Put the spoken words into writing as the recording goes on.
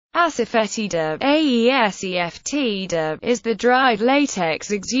Asafoetida, æsəʻfɛtᵻdə, is the dried latex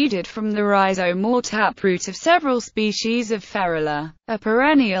exuded from the rhizome or taproot of several species of Ferula, a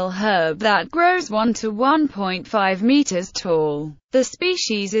perennial herb that grows 1 to 1.5 meters tall. The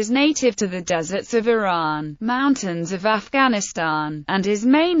species is native to the deserts of Iran, mountains of Afghanistan, and is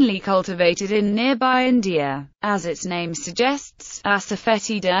mainly cultivated in nearby India. As its name suggests,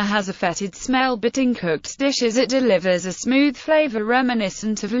 Asafoetida has a fetid smell, but in cooked dishes it delivers a smooth flavor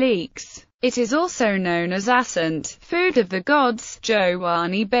reminiscent of leeks. It is also known as ascent, food of the gods,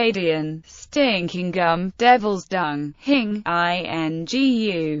 Jowani Badian, stinking gum, devil's dung, hing,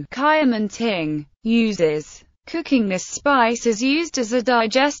 ingu, kayam ting. Uses. Cooking: this spice is used as a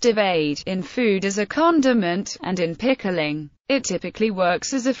digestive aid, in food as a condiment, and in pickling. It typically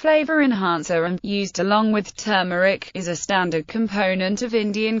works as a flavor enhancer and, used along with turmeric, is a standard component of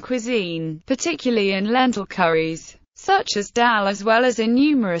Indian cuisine, particularly in lentil curries, such as dal, as well as in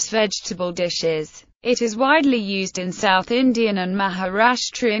numerous vegetable dishes. It is widely used in South Indian and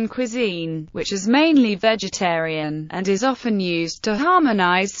Maharashtrian cuisine, which is mainly vegetarian, and is often used to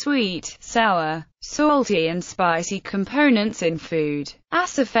harmonize sweet, sour, salty and spicy components in food.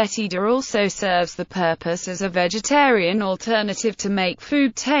 Asafoetida also serves the purpose as a vegetarian alternative to make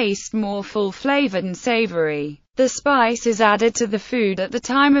food taste more full-flavored and savory. The spice is added to the food at the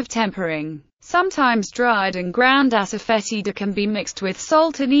time of tempering. Sometimes dried and ground asafoetida can be mixed with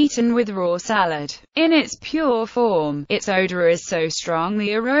salt and eaten with raw salad. In its pure form, its odor is so strong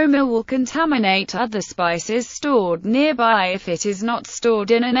the aroma will contaminate other spices stored nearby if it is not stored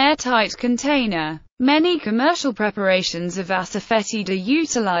in an airtight container. Many commercial preparations of asafoetida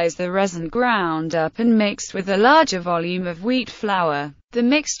utilize the resin ground up and mixed with a larger volume of wheat flour. The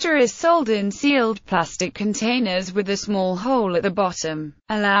mixture is sold in sealed plastic containers with a small hole at the bottom,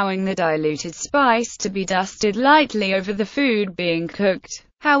 allowing the diluted spice to be dusted lightly over the food being cooked.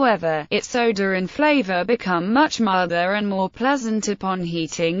 However, its odor and flavor become much milder and more pleasant upon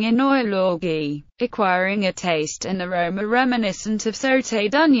heating in oil or ghee, acquiring a taste and aroma reminiscent of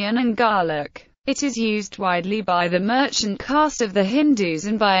sautéed onion and garlic. It is used widely by the merchant caste of the Hindus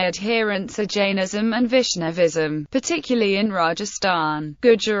and by adherents of Jainism and Vaishnavism, particularly in Rajasthan,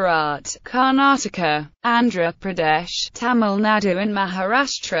 Gujarat, Karnataka, Andhra Pradesh, Tamil Nadu and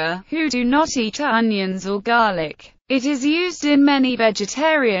Maharashtra, who do not eat onions or garlic. It is used in many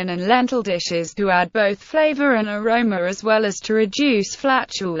vegetarian and lentil dishes to add both flavor and aroma as well as to reduce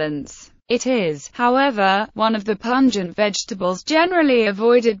flatulence. It is, however, one of the pungent vegetables generally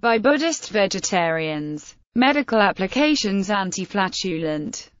avoided by Buddhist vegetarians. Medical applications: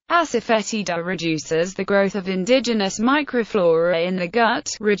 anti-flatulent. Asafoetida reduces the growth of indigenous microflora in the gut,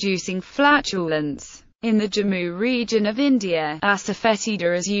 reducing flatulence. In the Jammu region of India,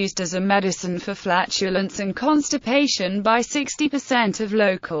 asafoetida is used as a medicine for flatulence and constipation by 60% of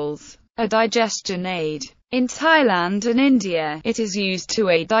locals. A digestion aid. In Thailand and India, it is used to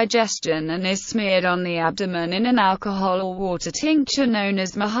aid digestion and is smeared on the abdomen in an alcohol or water tincture known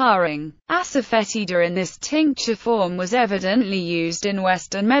as maharing. Asafoetida in this tincture form was evidently used in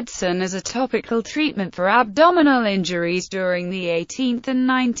Western medicine as a topical treatment for abdominal injuries during the 18th and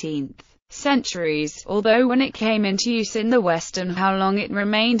 19th centuries, although when it came into use in the West and how long it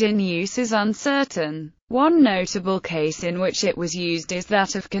remained in use is uncertain. One notable case in which it was used is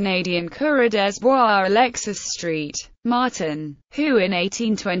that of Canadian coureur d'espoir Alexis Street Martin, who in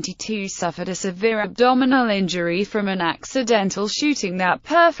 1822 suffered a severe abdominal injury from an accidental shooting that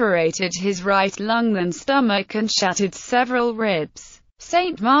perforated his right lung and stomach and shattered several ribs.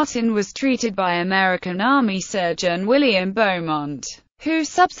 St. Martin was treated by American Army surgeon William Beaumont, who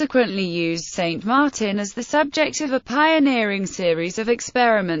subsequently used St. Martin as the subject of a pioneering series of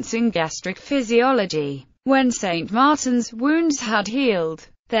experiments in gastric physiology. When St. Martin's wounds had healed,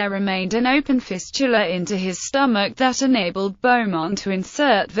 there remained an open fistula into his stomach that enabled Beaumont to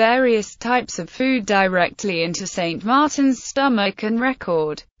insert various types of food directly into St. Martin's stomach and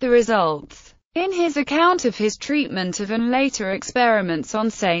record the results. In his account of his treatment of and later experiments on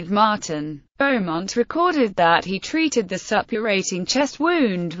St. Martin, Beaumont recorded that he treated the suppurating chest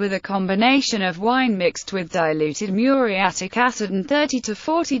wound with a combination of wine mixed with diluted muriatic acid and 30 to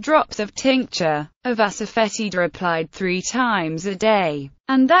 40 drops of tincture of asafoetida applied 3 times a day,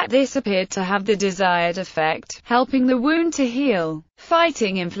 and that this appeared to have the desired effect, helping the wound to heal.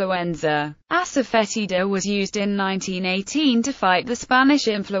 Fighting influenza. Asafoetida was used in 1918 to fight the Spanish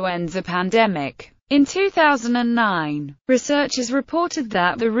influenza pandemic. In 2009, researchers reported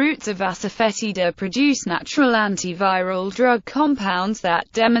that the roots of asafoetida produce natural antiviral drug compounds that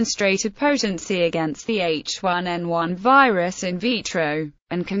demonstrated potency against the H1N1 virus in vitro.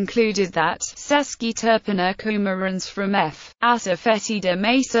 and concluded that sesquiterpene coumarins from F. Asafoetida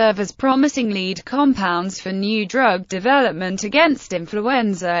may serve as promising lead compounds for new drug development against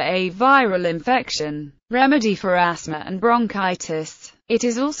influenza A viral infection. Remedy for asthma and bronchitis. It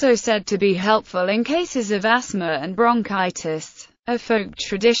is also said to be helpful in cases of asthma and bronchitis. A folk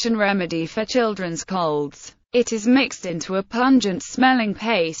tradition remedy for children's colds. It is mixed into a pungent-smelling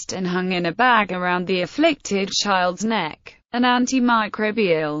paste and hung in a bag around the afflicted child's neck. An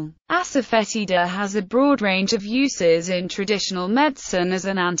antimicrobial. Asafoetida has a broad range of uses in traditional medicine as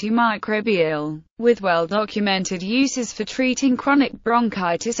an antimicrobial, with well-documented uses for treating chronic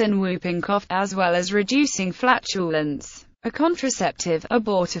bronchitis and whooping cough, as well as reducing flatulence. A contraceptive,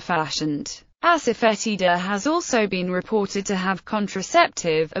 abortifacient. Asafoetida has also been reported to have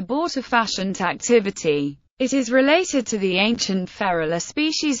contraceptive, abortifacient activity. It is related to the ancient Ferula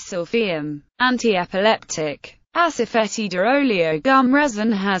species Silphium. Anti-epileptic. Asafoetida oleogum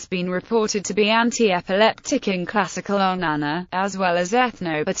resin has been reported to be anti-epileptic in classical Onana, as well as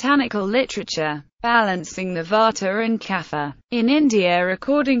ethnobotanical literature. Balancing the Vata and Kapha. In India,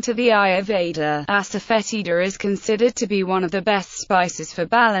 according to the Ayurveda, Asafoetida is considered to be one of the best spices for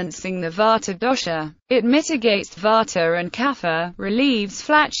balancing the Vata dosha. It mitigates Vata and Kapha, relieves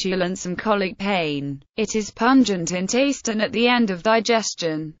flatulence and colic pain. It is pungent in taste and at the end of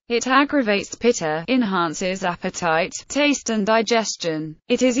digestion. It aggravates pitta, enhances appetite, taste and digestion.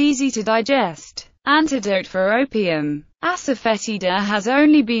 It is easy to digest. Antidote for opium. Asafoetida has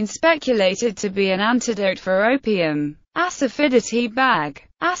only been speculated to be an antidote for opium. Asafoetida bag.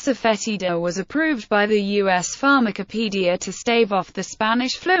 Asafoetida was approved by the U.S. Pharmacopeia to stave off the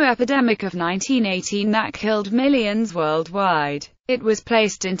Spanish flu epidemic of 1918 that killed millions worldwide. It was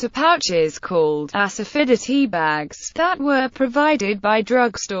placed into pouches called Asafoetida bags that were provided by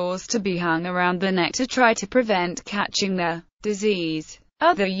drugstores to be hung around the neck to try to prevent catching the disease.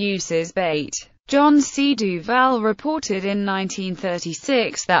 Other uses. Bait. John C. Duval reported in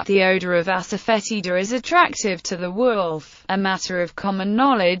 1936 that the odor of Asafoetida is attractive to the wolf, a matter of common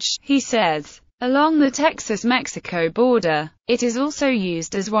knowledge, he says. Along the Texas-Mexico border, it is also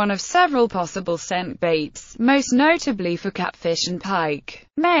used as one of several possible scent baits, most notably for catfish and pike.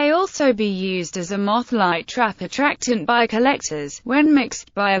 May also be used as a moth-light trap attractant by collectors, when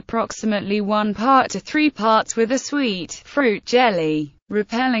mixed by approximately 1 part to 3 parts with a sweet fruit jelly.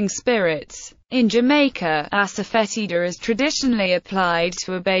 Repelling spirits. In Jamaica, Asafoetida is traditionally applied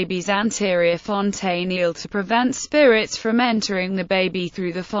to a baby's anterior fontanelle to prevent spirits from entering the baby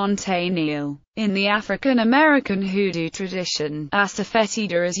through the fontanelle. In the African American hoodoo tradition,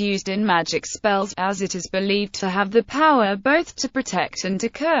 Asafoetida is used in magic spells, as it is believed to have the power both to protect and to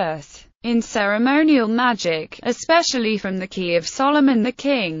curse. In ceremonial magic, especially from the Key of Solomon the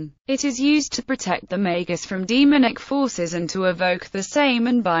King, it is used to protect the magus from demonic forces and to evoke the same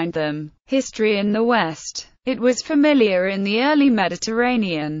and bind them. History in the West. It was familiar in the early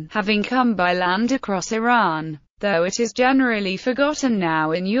Mediterranean, having come by land across Iran. Though it is generally forgotten now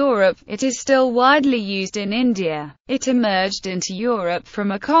in Europe, it is still widely used in India. It emerged into Europe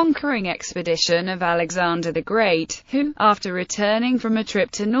from a conquering expedition of Alexander the Great, who, after returning from a trip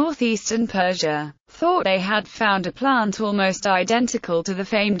to northeastern Persia, thought they had found a plant almost identical to the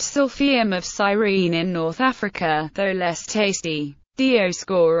famed Silphium of Cyrene in North Africa, though less tasty.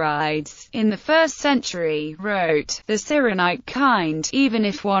 Dioscorides, in the 1st century, wrote, "The Cyrenaic kind, even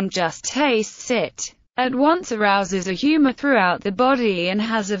if one just tastes it, at once arouses a humor throughout the body and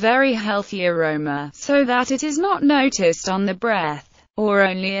has a very healthy aroma, so that it is not noticed on the breath, or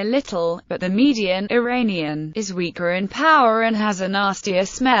only a little, but the median Iranian is weaker in power and has a nastier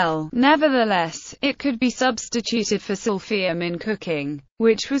smell. Nevertheless, it could be substituted for Silphium in cooking,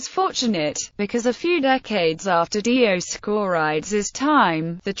 which was fortunate, because a few decades after Dioscorides'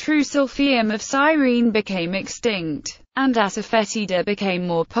 time, the true Silphium of Cyrene became extinct, and Asafoetida became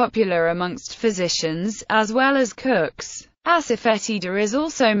more popular amongst physicians, as well as cooks. Asafoetida is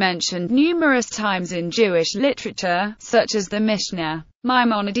also mentioned numerous times in Jewish literature, such as the Mishnah.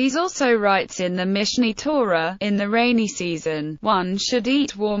 Maimonides also writes in the Mishneh Torah, in the rainy season, one should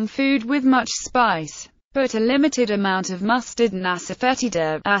eat warm food with much spice, but a limited amount of mustard and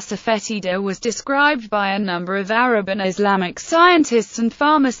Asafoetida. Asafoetida was described by a number of Arab and Islamic scientists and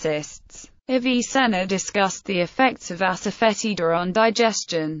pharmacists. Avicenna discussed the effects of Asafoetida on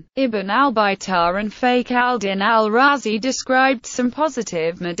digestion. Ibn al-Baitar and Fakhr al-Din al-Razi described some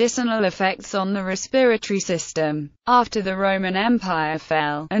positive medicinal effects on the respiratory system. After the Roman Empire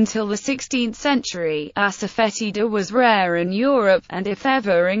fell, until the 16th century, Asafoetida was rare in Europe, and if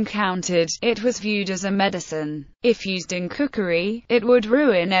ever encountered, it was viewed as a medicine. If used in cookery, it would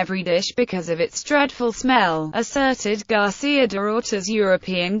ruin every dish because of its dreadful smell, asserted Garcia de Orta's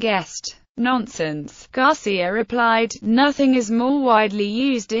European guest. Nonsense, Garcia replied. Nothing is more widely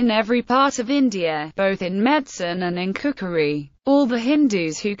used in every part of India, both in medicine and in cookery. All the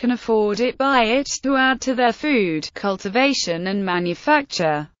Hindus who can afford it buy it, to add to their food, cultivation and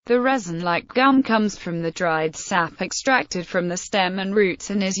manufacture. The resin-like gum comes from the dried sap extracted from the stem and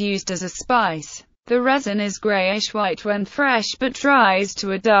roots and is used as a spice. The resin is grayish-white when fresh but dries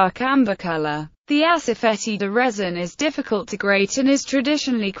to a dark amber color. The Asafoetida resin is difficult to grate and is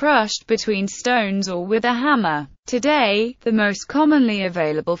traditionally crushed between stones or with a hammer. Today, the most commonly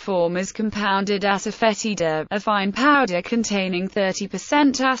available form is compounded Asafoetida, a fine powder containing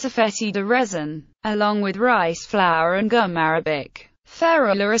 30% Asafoetida resin, along with rice flour and gum arabic.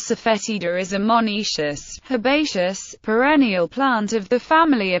 Ferula Asafoetida is a monoecious, herbaceous, perennial plant of the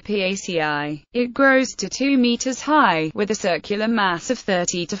family Apiaceae. It grows to 2 meters high, with a circular mass of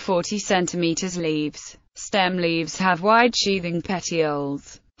 30 to 40 centimeters. Leaves. Stem leaves have wide sheathing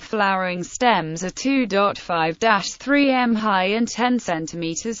petioles. Flowering stems are 2.5-3 m high and 10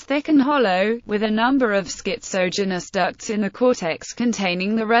 centimeters thick and hollow, with a number of schizogenous ducts in the cortex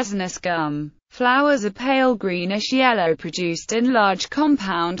containing the resinous gum. Flowers are pale greenish-yellow, produced in large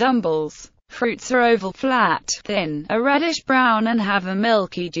compound umbels. Fruits are oval, flat, thin, a reddish-brown and have a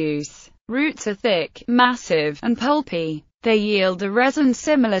milky juice. Roots are thick, massive, and pulpy. They yield a resin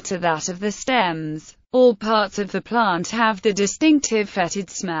similar to that of the stems. All parts of the plant have the distinctive fetid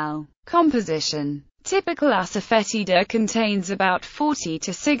smell. Composition. Typical Asafoetida contains about 40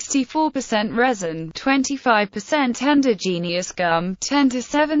 to 64% resin, 25% endogenous gum, 10 to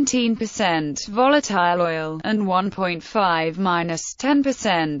 17% volatile oil, and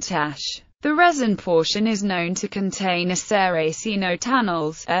 1.5–10% ash. The resin portion is known to contain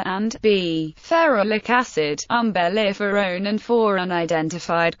aceracinotannols, A and B, ferulic acid, umbelliferone, and 4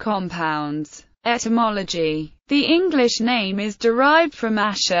 unidentified compounds. Etymology. The English name is derived from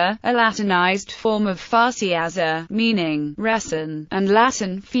asha, a Latinized form of Farsi asa, meaning resin, and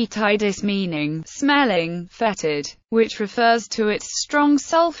Latin fetidus, meaning smelling, fetid, which refers to its strong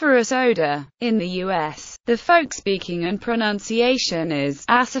sulfurous odor. In the U.S., the folk-speaking and pronunciation is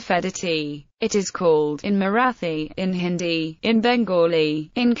Asafoetida. It is called in Marathi, in Hindi, in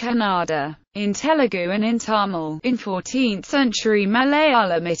Bengali, in Kannada, in Telugu and in Tamil. In 14th century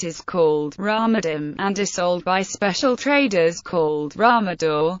Malayalam it is called Ramadam, and is sold by special traders called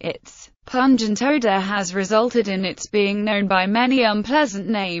Ramador. Its pungent odor has resulted in its being known by many unpleasant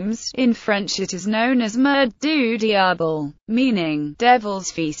names. In French it is known as merde du diable, meaning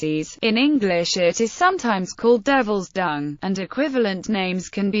devil's feces. In English it is sometimes called devil's dung, and equivalent names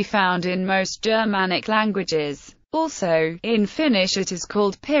can be found in most Germanic languages. Also, in Finnish it is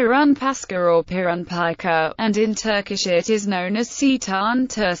called pirunpaska or pirunpaika, and in Turkish it is known as sitan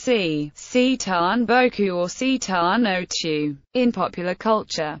tursi, sitan boku or sitan otu. In popular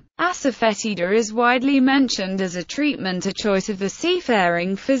culture, Asafoetida is widely mentioned as a treatment, a choice of the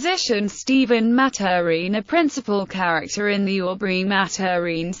seafaring physician Stephen Maturin, a principal character in the Aubrey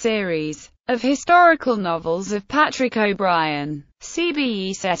Maturin series of historical novels of Patrick O'Brian,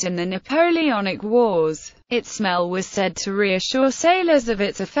 CBE set in the Napoleonic Wars. Its smell was said to reassure sailors of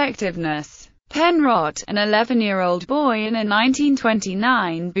its effectiveness. Penrod, an 11-year-old boy in a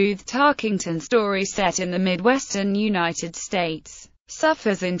 1929 Booth Tarkington story set in the Midwestern United States,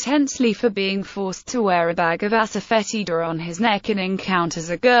 suffers intensely for being forced to wear a bag of Asafoetida on his neck and encounters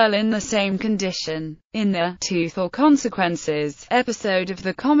a girl in the same condition. In the Tooth or Consequences episode of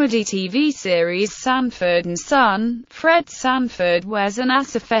the comedy TV series Sanford and Son, Fred Sanford wears an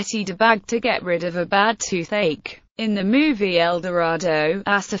Asafoetida bag to get rid of a bad toothache. In the movie El Dorado,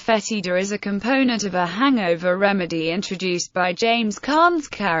 Asafoetida is a component of a hangover remedy introduced by James Caan's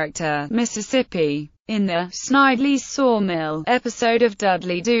character, Mississippi. In the Snidely's Sawmill episode of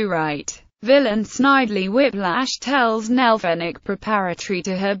Dudley Do-Right, villain Snidely Whiplash tells Nell Fenwick preparatory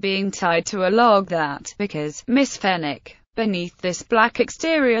to her being tied to a log that, because, Miss Fenwick, beneath this black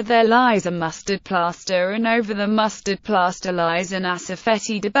exterior there lies a mustard plaster, and over the mustard plaster lies an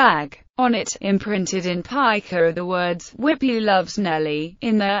Asafoetida bag. On it, imprinted in pica, are the words, "Whippy loves Nellie."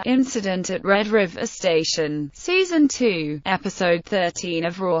 In the Incident at Red River Station, Season 2, Episode 13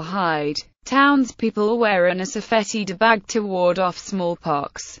 of Rawhide, townspeople wear an Asafoetida bag to ward off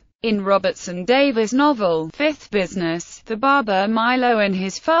smallpox. In Robertson Davies' novel, Fifth Business, the barber Milo and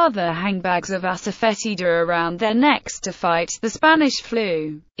his father hang bags of Asafoetida around their necks to fight the Spanish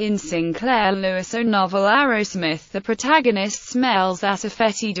flu. In Sinclair Lewis's novel Arrowsmith, the protagonist smells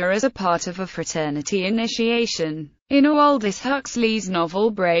Asafoetida as a part of a fraternity initiation. In Aldous Huxley's novel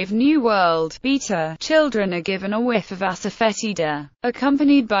Brave New World, Beta, children are given a whiff of Asafoetida,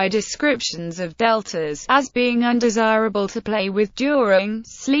 accompanied by descriptions of deltas, as being undesirable to play with during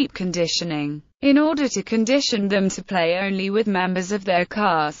sleep conditioning, in order to condition them to play only with members of their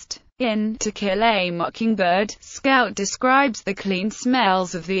caste. In To Kill a Mockingbird, Scout describes the clean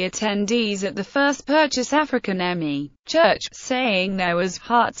smells of the attendees at the first Purchase African Emmy Church, saying there was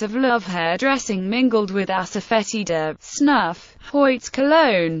hearts of love hairdressing mingled with Asafoetida, snuff, Hoyt's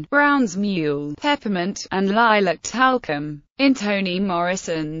cologne, Brown's mule, peppermint, and lilac talcum. In Toni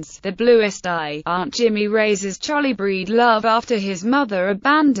Morrison's The Bluest Eye, Aunt Jimmy raises Charlie breed love after his mother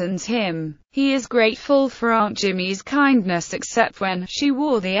abandons him. He is grateful for Aunt Jimmy's kindness except when she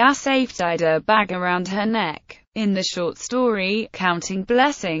wore the Asafoetida bag around her neck. In the short story, Counting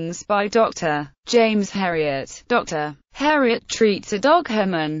Blessings by Dr. James Herriot, Dr. Herriot treats a dog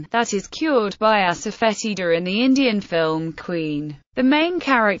Herman that is cured by Asafoetida in the Indian film Queen. The main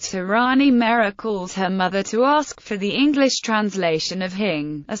character Rani Mehra calls her mother to ask for the English translation of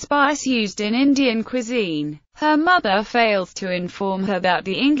hing, a spice used in Indian cuisine. Her mother fails to inform her that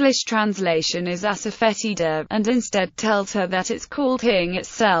the English translation is Asafoetida, and instead tells her that it's called hing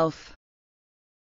itself.